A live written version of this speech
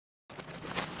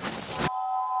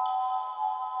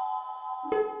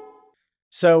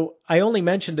So I only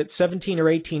mentioned it 17 or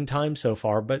 18 times so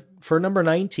far, but for number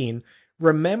 19,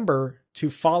 remember to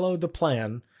follow the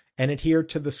plan and adhere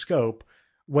to the scope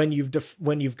when you've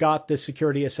got the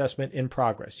security assessment in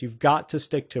progress. You've got to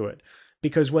stick to it,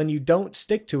 because when you don't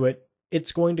stick to it,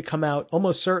 it's going to come out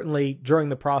almost certainly during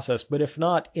the process, but if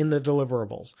not, in the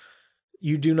deliverables.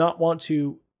 You do not want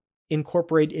to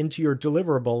incorporate into your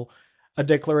deliverable a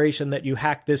declaration that you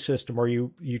hacked this system, or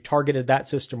you targeted that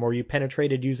system, or you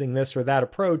penetrated using this or that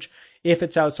approach if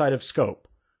it's outside of scope,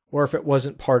 or if it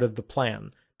wasn't part of the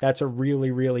plan. That's a really,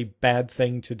 really bad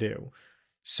thing to do.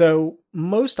 So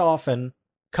most often,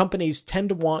 companies tend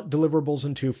to want deliverables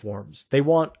in two forms. They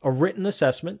want a written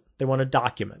assessment, they want a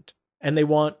document, and they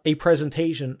want a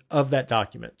presentation of that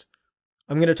document.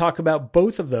 I'm going to talk about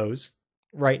both of those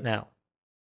right now.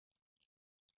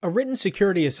 A written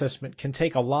security assessment can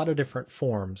take a lot of different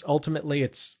forms. Ultimately,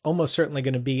 it's almost certainly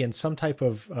going to be in some type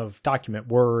of document,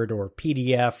 Word or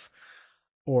PDF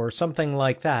or something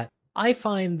like that. I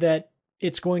find that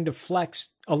it's going to flex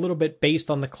a little bit based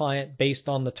on the client, based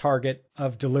on the target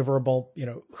of deliverable,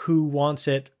 who wants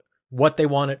it, what they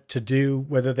want it to do,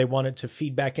 whether they want it to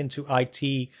feed back into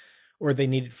IT or they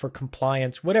need it for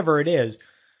compliance, whatever it is.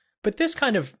 But this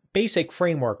kind of basic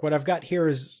framework, what I've got here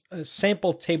is a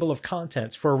sample table of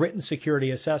contents for a written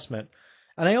security assessment.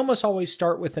 And I almost always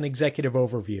start with an executive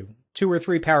overview, 2 or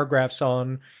 3 paragraphs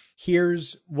on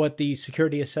here's what the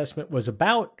security assessment was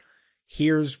about,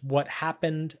 here's what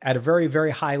happened at a very,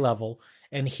 very high level,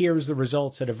 and here's the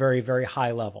results at a very, very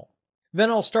high level. Then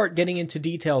I'll start getting into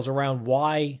details around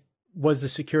why was the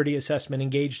security assessment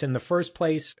engaged in the first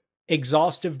place,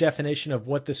 exhaustive definition of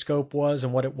what the scope was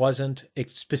and what it wasn't,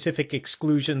 specific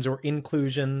exclusions or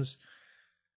inclusions,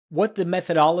 what the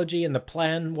methodology and the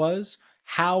plan was,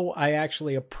 how I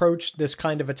actually approached this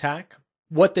kind of attack,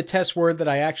 what the tests were that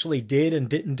I actually did and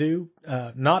didn't do,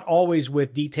 not always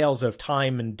with details of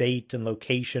time and date and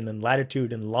location and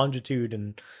latitude and longitude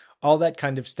and all that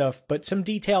kind of stuff, but some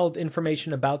detailed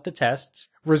information about the tests,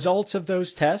 results of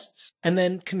those tests, and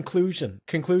then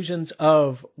conclusions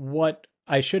of what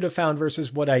I should have found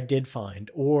versus what I did find,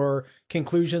 or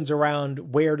conclusions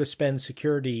around where to spend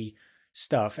security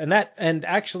stuff, and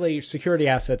actually security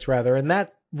assets rather, and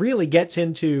that really gets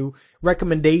into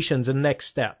recommendations and next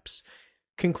steps.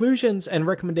 Conclusions and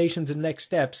recommendations and next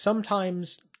steps.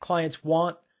 Sometimes clients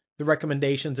want the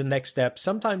recommendations and next steps.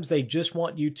 Sometimes they just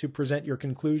want you to present your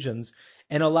conclusions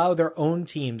and allow their own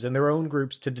teams and their own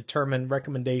groups to determine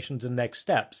recommendations and next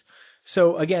steps.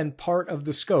 So again, part of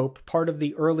the scope, part of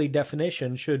the early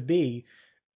definition should be,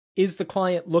 is the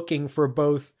client looking for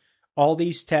both all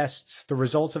these tests, the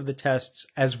results of the tests,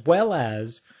 as well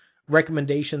as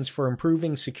recommendations for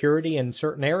improving security in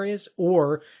certain areas,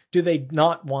 or do they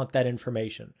not want that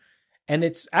information? And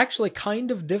it's actually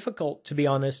kind of difficult, to be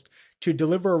honest, to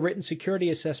deliver a written security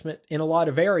assessment in a lot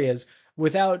of areas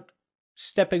without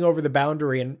stepping over the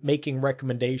boundary and making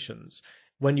recommendations.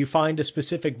 When you find a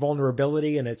specific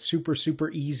vulnerability and it's super, super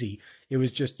easy, it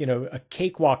was just, a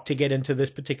cakewalk to get into this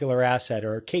particular asset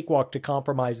or a cakewalk to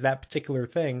compromise that particular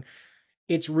thing,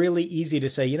 it's really easy to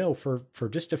say, for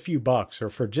just a few bucks or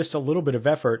for just a little bit of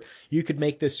effort, you could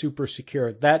make this super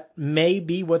secure. That may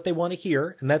be what they want to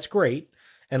hear, and that's great.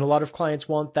 And a lot of clients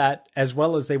want that, as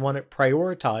well as they want it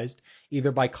prioritized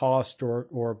either by cost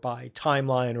or by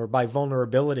timeline or by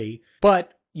vulnerability.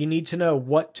 But you need to know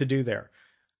what to do there.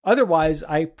 Otherwise,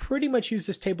 I pretty much use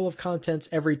this table of contents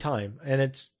every time.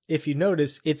 And if you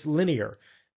notice, it's linear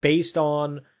based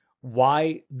on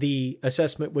why the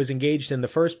assessment was engaged in the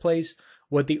first place,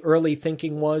 what the early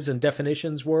thinking was and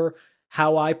definitions were,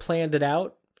 how I planned it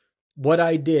out, what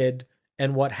I did,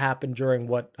 and what happened during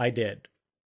what I did.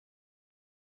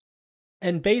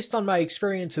 And based on my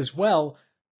experience as well,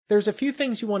 there's a few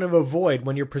things you want to avoid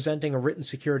when you're presenting a written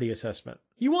security assessment.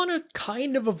 You want to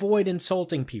kind of avoid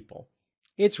insulting people.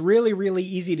 It's really, really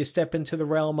easy to step into the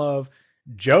realm of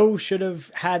Joe should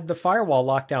have had the firewall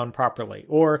locked down properly,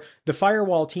 or the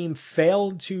firewall team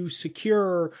failed to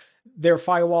secure their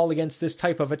firewall against this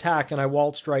type of attack and I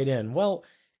waltzed right in. Well,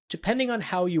 depending on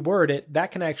how you word it, that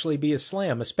can actually be a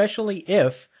slam, especially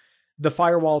if the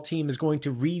firewall team is going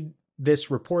to read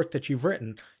this report that you've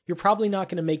written. You're probably not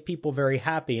going to make people very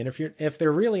happy. And if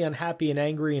they're really unhappy and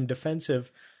angry and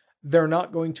defensive, they're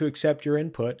not going to accept your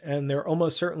input, and they're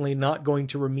almost certainly not going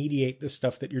to remediate the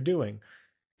stuff that you're doing.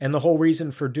 And the whole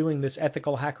reason for doing this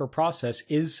ethical hacker process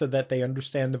is so that they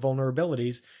understand the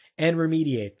vulnerabilities and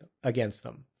remediate against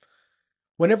them.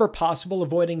 Whenever possible,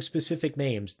 avoiding specific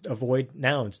names, avoid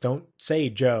nouns. Don't say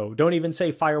Joe. Don't even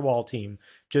say firewall team.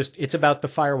 Just, it's about the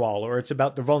firewall or it's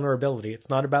about the vulnerability. It's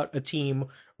not about a team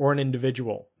or an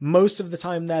individual. Most of the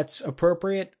time that's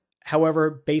appropriate. However,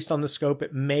 based on the scope,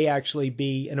 it may actually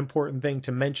be an important thing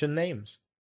to mention names.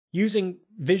 Using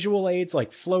visual aids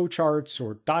like flowcharts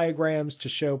or diagrams to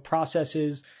show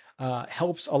processes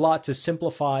helps a lot to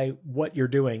simplify what you're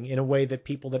doing in a way that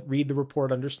people that read the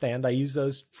report understand. I use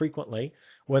those frequently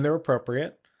when they're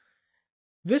appropriate.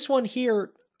 This one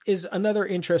here is another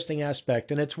interesting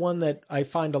aspect, and it's one that I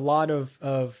find a lot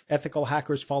of ethical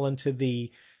hackers fall into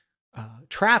the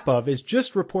trap of, is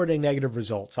just reporting negative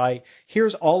results.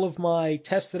 Here's all of my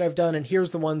tests that I've done, and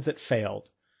here's the ones that failed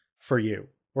for you,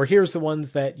 or here's the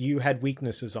ones that you had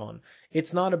weaknesses on.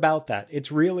 It's not about that.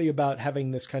 It's really about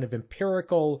having this kind of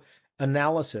empirical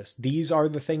analysis. These are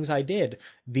the things I did.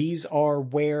 These are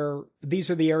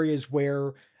the areas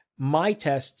where my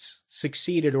tests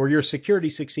succeeded, or your security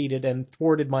succeeded and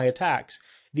thwarted my attacks.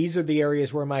 These are the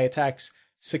areas where my attacks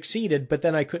succeeded, but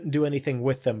then I couldn't do anything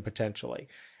with them potentially.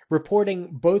 Reporting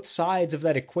both sides of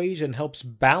that equation helps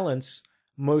balance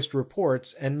most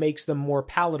reports and makes them more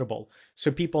palatable, so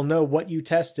people know what you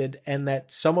tested and that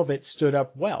some of it stood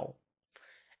up well.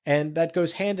 And that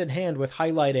goes hand in hand with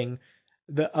highlighting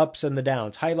the ups and the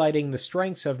downs, highlighting the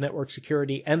strengths of network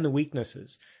security and the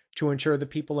weaknesses, to ensure that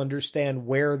people understand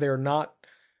where they're not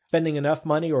spending enough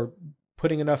money or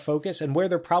putting enough focus, and where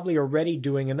they're probably already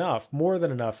doing enough, more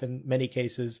than enough in many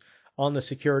cases, on the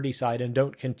security side, and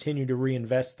don't continue to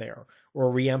reinvest there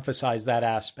or reemphasize that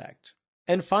aspect.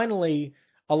 And finally,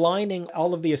 aligning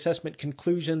all of the assessment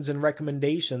conclusions and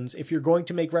recommendations. If you're going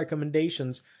to make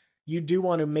recommendations, you do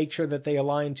want to make sure that they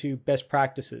align to best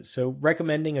practices. So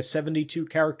recommending a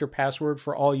 72-character password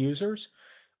for all users,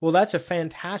 well, that's a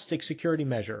fantastic security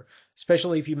measure,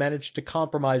 especially if you manage to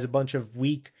compromise a bunch of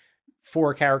weak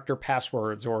 4-character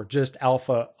passwords or just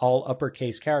alpha all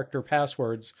uppercase character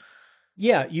passwords.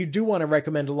 Yeah, you do want to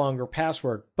recommend a longer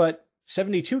password, but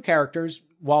 72 characters,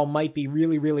 while might be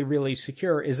really, really, really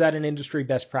secure, is that an industry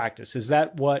best practice? Is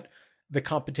that what the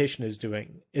competition is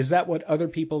doing? Is that what other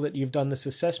people that you've done this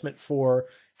assessment for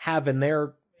have in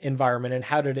their environment, and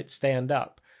how did it stand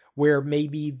up? Where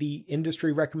maybe the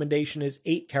industry recommendation is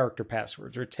 8-character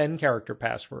passwords or 10-character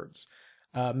passwords.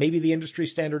 Maybe the industry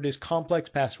standard is complex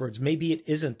passwords. Maybe it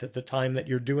isn't at the time that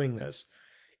you're doing this.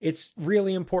 It's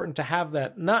really important to have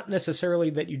that, not necessarily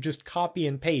that you just copy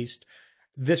and paste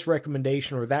this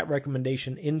recommendation or that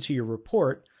recommendation into your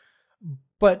report,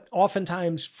 but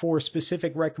oftentimes for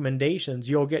specific recommendations,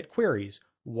 you'll get queries.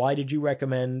 Why did you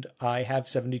recommend I have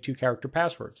 72-character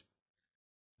passwords?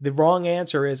 The wrong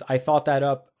answer is, I thought that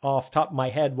up off top of my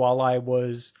head while I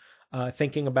was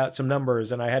thinking about some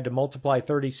numbers, and I had to multiply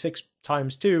 36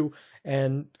 times 2.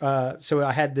 And so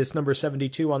I had this number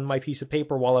 72 on my piece of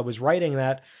paper while I was writing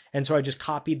that. And so I just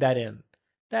copied that in.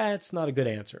 That's not a good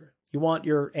answer. You want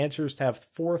your answers to have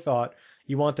forethought.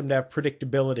 You want them to have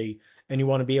predictability, and you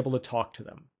want to be able to talk to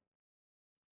them.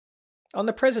 On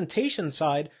the presentation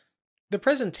side, the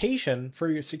presentation for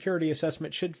your security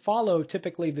assessment should follow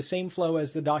typically the same flow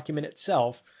as the document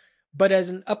itself, but as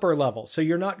an upper level. So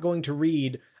you're not going to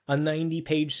read a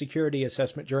 90-page security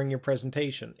assessment during your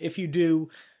presentation. If you do,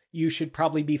 you should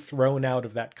probably be thrown out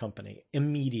of that company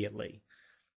immediately.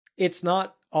 It's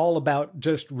not all about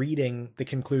just reading the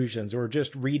conclusions or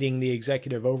just reading the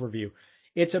executive overview.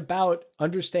 It's about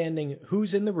understanding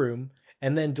who's in the room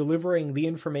and then delivering the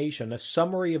information, a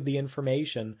summary of the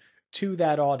information, to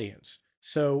that audience.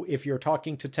 So if you're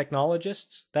talking to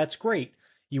technologists, that's great.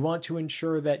 You want to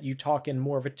ensure that you talk in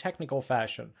more of a technical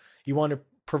fashion. You want to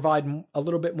provide a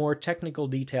little bit more technical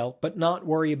detail, but not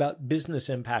worry about business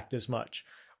impact as much,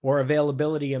 or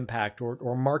availability impact,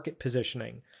 or market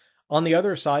positioning. On the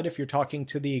other side, if you're talking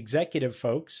to the executive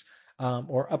folks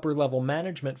or upper level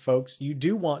management folks, you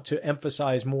do want to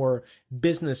emphasize more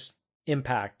business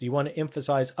impact. You want to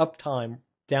emphasize uptime,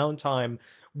 downtime,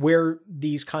 where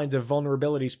these kinds of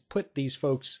vulnerabilities put these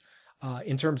folks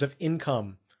in terms of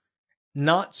income.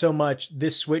 Not so much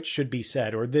this switch should be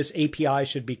set, or this API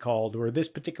should be called, or this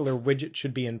particular widget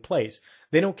should be in place.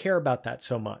 They don't care about that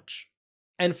so much.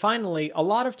 And finally, a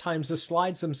lot of times the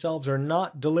slides themselves are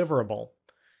not deliverable,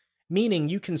 meaning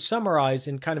you can summarize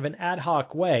in kind of an ad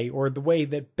hoc way, or the way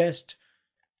that best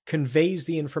conveys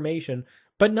the information,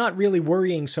 but not really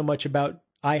worrying so much about,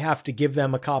 I have to give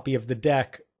them a copy of the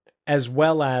deck as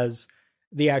well as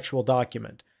the actual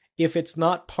document. If it's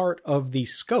not part of the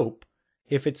scope,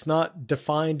 if it's not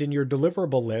defined in your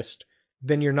deliverable list,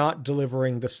 then you're not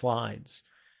delivering the slides.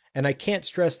 And I can't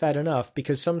stress that enough,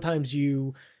 because sometimes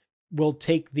you will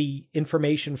take the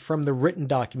information from the written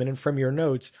document and from your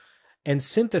notes and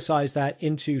synthesize that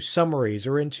into summaries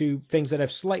or into things that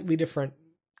have slightly different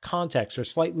context or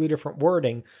slightly different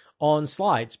wording on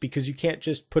slides, because you can't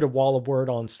just put a wall of word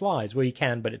on slides. Well, you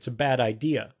can, but it's a bad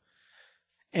idea.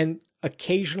 And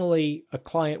occasionally a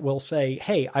client will say,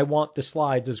 hey, I want the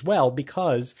slides as well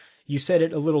because you said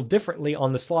it a little differently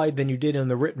on the slide than you did in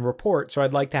the written report, so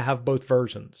I'd like to have both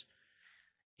versions.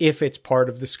 If it's part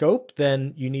of the scope,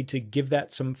 then you need to give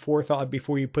that some forethought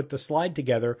before you put the slide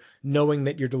together, knowing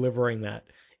that you're delivering that.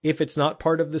 If it's not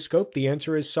part of the scope, the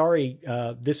answer is sorry,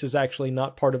 this is actually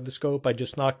not part of the scope. I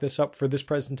just knocked this up for this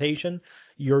presentation.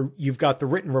 You've got the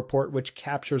written report, which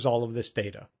captures all of this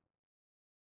data.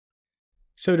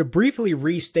 So to briefly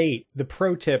restate the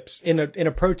pro tips in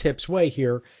a pro tips way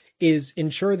here is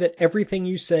ensure that everything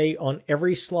you say on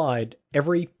every slide,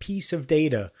 every piece of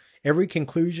data, every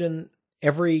conclusion,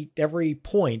 every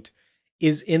point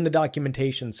is in the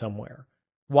documentation somewhere.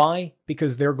 Why?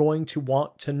 Because they're going to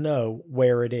want to know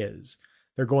where it is.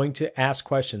 They're going to ask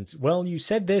questions. Well, you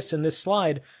said this in this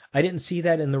slide. I didn't see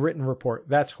that in the written report.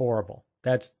 That's horrible.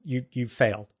 You've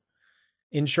failed.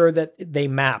 Ensure that they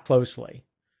map closely.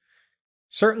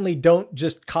 Certainly don't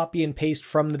just copy and paste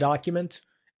from the document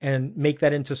and make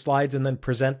that into slides and then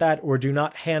present that, or do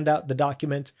not hand out the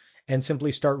document and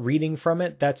simply start reading from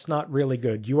it. That's not really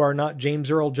good. You are not James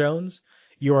Earl Jones.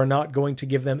 You are not going to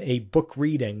give them a book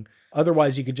reading.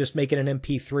 Otherwise, you could just make it an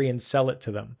MP3 and sell it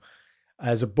to them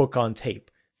as a book on tape.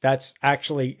 That's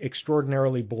actually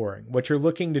extraordinarily boring. What you're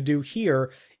looking to do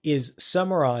here is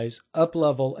summarize,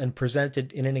 up-level, and present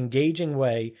it in an engaging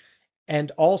way,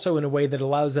 and also in a way that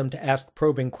allows them to ask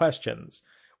probing questions,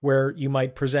 where you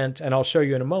might present, and I'll show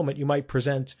you in a moment, you might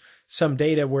present some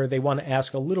data where they want to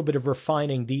ask a little bit of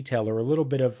refining detail or a little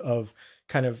bit of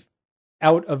kind of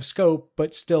out of scope,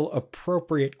 but still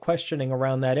appropriate questioning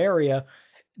around that area.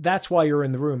 That's why you're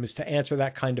in the room, is to answer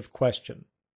that kind of question.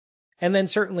 And then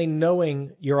certainly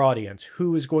knowing your audience,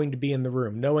 who is going to be in the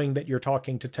room, knowing that you're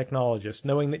talking to technologists,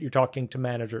 knowing that you're talking to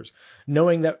managers,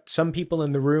 knowing that some people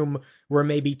in the room were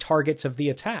maybe targets of the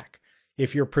attack.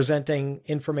 If you're presenting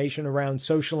information around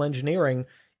social engineering,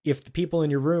 if the people in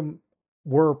your room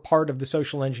were part of the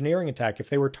social engineering attack, if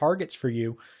they were targets for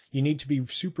you, you need to be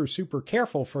super, super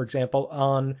careful, for example,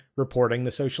 on reporting the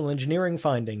social engineering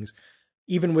findings.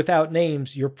 Even without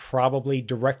names, you're probably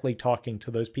directly talking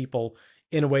to those people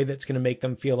in a way that's going to make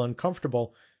them feel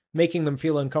uncomfortable. Making them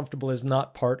feel uncomfortable is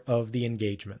not part of the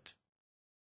engagement.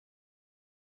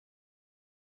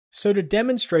 So to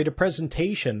demonstrate a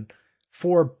presentation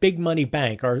for Big Money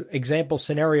Bank, our example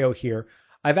scenario here,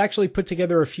 I've actually put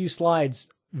together a few slides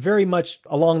very much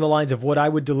along the lines of what I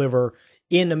would deliver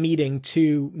in a meeting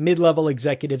to mid-level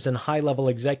executives and high-level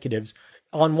executives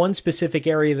on one specific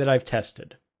area that I've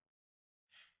tested.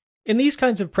 In these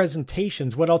kinds of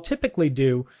presentations, what I'll typically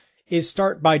do is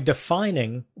start by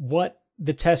defining what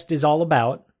the test is all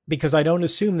about, because I don't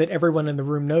assume that everyone in the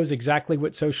room knows exactly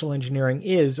what social engineering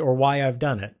is or why I've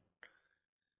done it.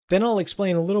 Then I'll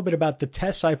explain a little bit about the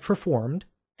tests I've performed,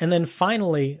 and then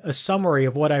finally a summary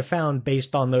of what I found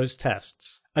based on those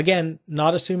tests. Again,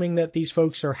 not assuming that these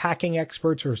folks are hacking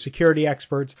experts or security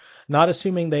experts, not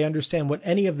assuming they understand what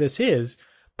any of this is,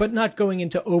 but not going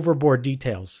into overboard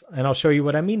details, and I'll show you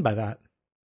what I mean by that.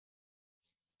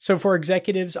 So for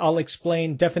executives, I'll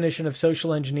explain definition of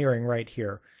social engineering right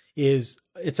here.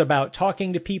 It's about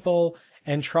talking to people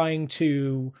and trying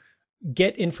to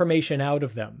get information out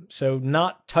of them. So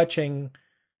not touching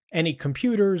any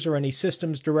computers or any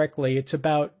systems directly. It's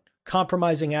about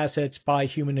compromising assets by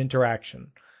human interaction.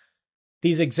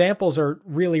 These examples are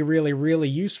really, really, really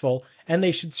useful, and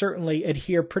they should certainly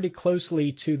adhere pretty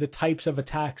closely to the types of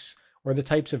attacks or the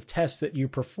types of tests that you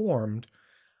performed.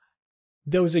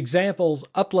 Those examples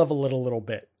up-level it a little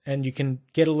bit, and you can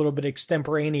get a little bit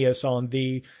extemporaneous on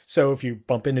so if you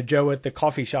bump into Joe at the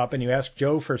coffee shop and you ask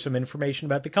Joe for some information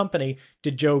about the company,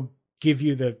 did Joe give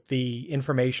you the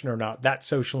information or not? That's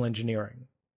social engineering.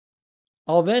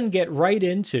 I'll then get right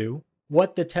into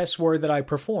what the tests were that I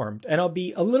performed, and I'll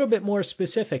be a little bit more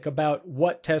specific about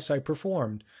what tests I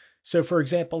performed. So for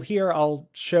example, here I'll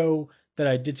show that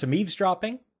I did some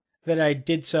eavesdropping, that I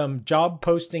did some job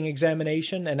posting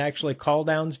examination and actually call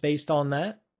downs based on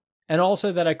that, and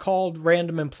also that I called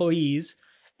random employees,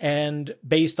 and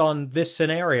based on this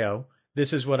scenario,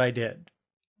 this is what I did.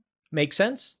 Make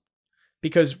sense?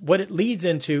 Because what it leads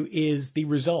into is the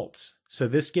results. So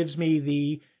this gives me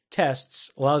the tests,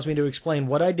 allows me to explain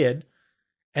what I did,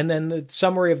 and then the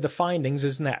summary of the findings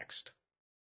is next.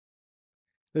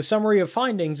 The summary of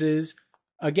findings is,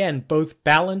 again, both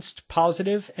balanced,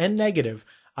 positive, and negative.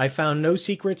 I found no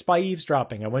secrets by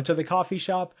eavesdropping. I went to the coffee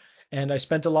shop and I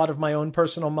spent a lot of my own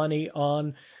personal money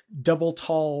on double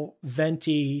tall,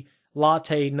 venti,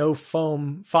 latte, no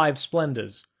foam, 5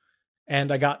 Splendas.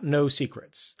 And I got no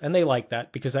secrets. And they like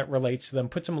that because that relates to them,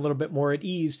 puts them a little bit more at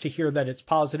ease to hear that it's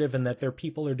positive and that their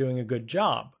people are doing a good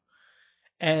job.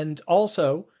 And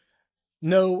also,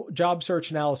 no job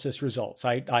search analysis results.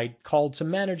 I called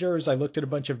some managers. I looked at a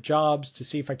bunch of jobs to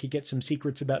see if I could get some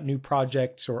secrets about new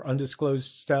projects or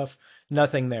undisclosed stuff.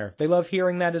 Nothing there. They love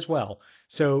hearing that as well.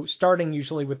 So starting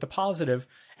usually with the positive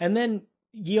and then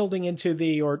yielding into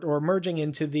the or merging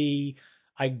into the,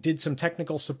 I did some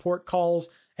technical support calls.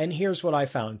 And here's what I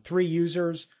found. 3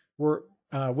 users were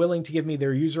willing to give me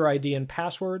their user ID and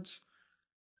passwords.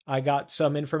 I got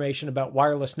some information about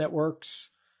wireless networks.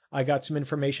 I got some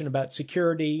information about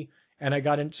security, and I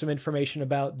got some information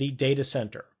about the data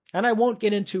center. And I won't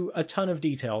get into a ton of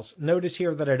details. Notice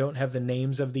here that I don't have the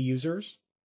names of the users,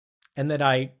 and that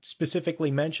I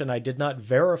specifically mentioned I did not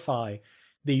verify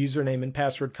the username and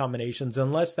password combinations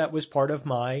unless that was part of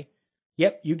my,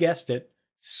 yep, you guessed it,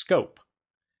 scope.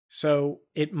 So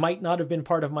it might not have been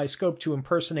part of my scope to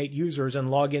impersonate users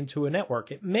and log into a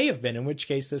network. It may have been, in which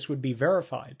case this would be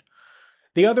verified.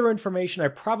 The other information I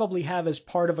probably have as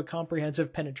part of a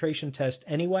comprehensive penetration test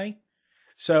anyway,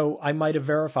 so I might have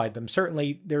verified them.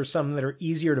 Certainly, there's some that are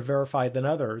easier to verify than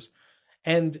others,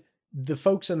 and the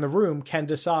folks in the room can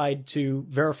decide to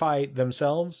verify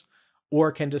themselves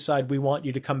or can decide we want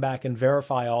you to come back and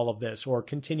verify all of this or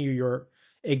continue your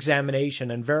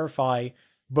examination and verify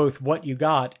both what you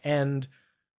got and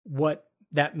what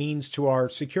that means to our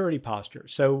security posture.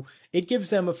 So it gives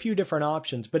them a few different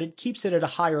options, but it keeps it at a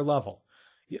higher level.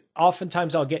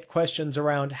 Oftentimes I'll get questions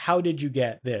around how did you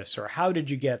get this or how did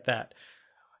you get that?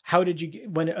 How did you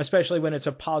get, especially when it's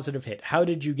a positive hit, how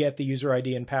did you get the user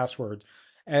ID and password?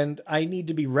 And I need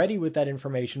to be ready with that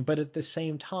information, but at the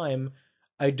same time,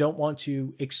 I don't want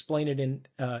to explain it in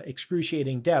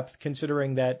excruciating depth,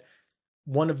 considering that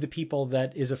one of the people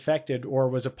that is affected or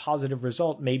was a positive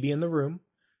result may be in the room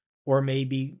or may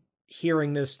be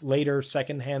hearing this later,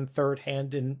 secondhand, third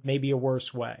hand, in maybe a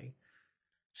worse way.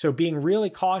 So being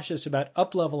really cautious about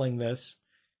up-leveling this,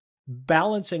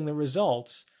 balancing the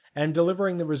results, and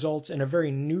delivering the results in a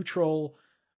very neutral,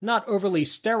 not overly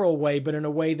sterile way, but in a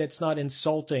way that's not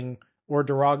insulting or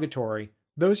derogatory.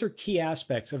 Those are key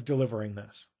aspects of delivering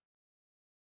this.